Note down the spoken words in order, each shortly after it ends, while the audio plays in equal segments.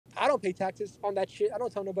I don't pay taxes on that shit. I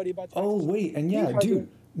don't tell nobody about taxes. Oh wait, and yeah, dude.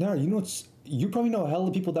 Now you know you probably know a hell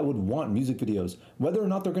of people that would want music videos. Whether or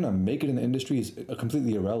not they're gonna make it in the industry is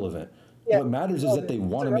completely irrelevant. Yeah, What matters is that they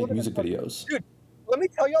want to make music videos. Dude, let me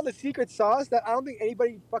tell y'all the secret sauce that I don't think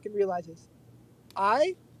anybody fucking realizes.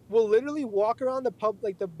 I will literally walk around the pub,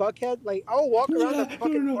 like the Buckhead, like I'll walk around the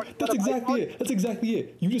fucking. No. That's exactly it. That's exactly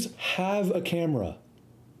it. You just have a camera.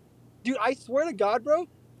 Dude, I swear to God, bro,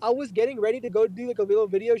 I was getting ready to go do like a little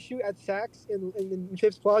video shoot at Saks in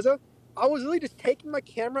Phipps Plaza. I was literally just taking my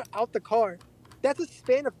camera out the car. That's a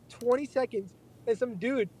span of 20 seconds. And some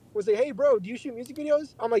dude was like, hey, bro, do you shoot music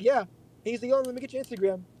videos? I'm like, yeah. He's like, yo, let me get your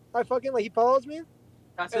Instagram. I fucking, like, he follows me.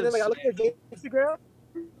 That's and then, like, I look at his Instagram.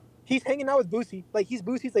 He's hanging out with Boosie. Like, he's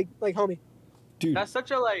Boosie's, like homie. Dude, that's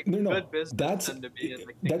such a, like, good business to be in,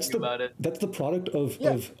 like, thinking about it. That's the product of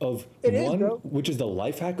which is the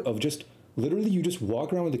life hack of just literally you just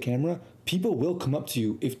walk around with the camera. People will come up to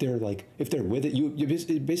you if they're with it.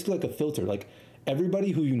 It's basically like a filter. Like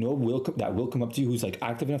everybody who you know will come up to you who's like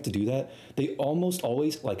active enough to do that. They almost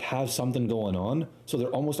always like have something going on. So they're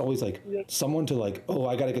almost always like someone to like, oh,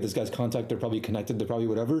 I gotta get this guy's contact. They're probably connected. They're probably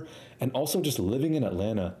whatever. And also just living in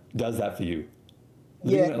Atlanta does that for you.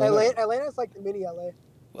 Atlanta's like the mini LA.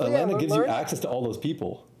 Atlanta gives you access to all those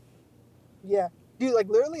people. Yeah, dude. Like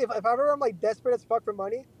literally, if ever I'm like desperate as fuck for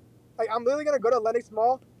money. Like, I'm literally gonna go to Lenox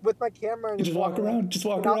Mall with my camera and just walk around. Just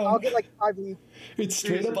walk around. I'll get like 5 leads. It's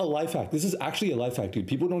straight up a life hack. This is actually a life hack, dude.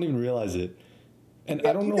 People don't even realize it. And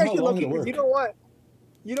I don't know how long it'll work.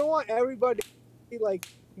 You don't want everybody like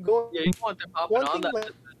going. Yeah, you don't want them hopping on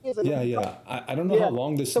that. I don't know how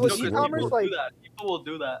long this. People will do that. People will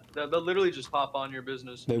do that. They'll literally just hop on your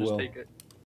business. They and will. Just take it.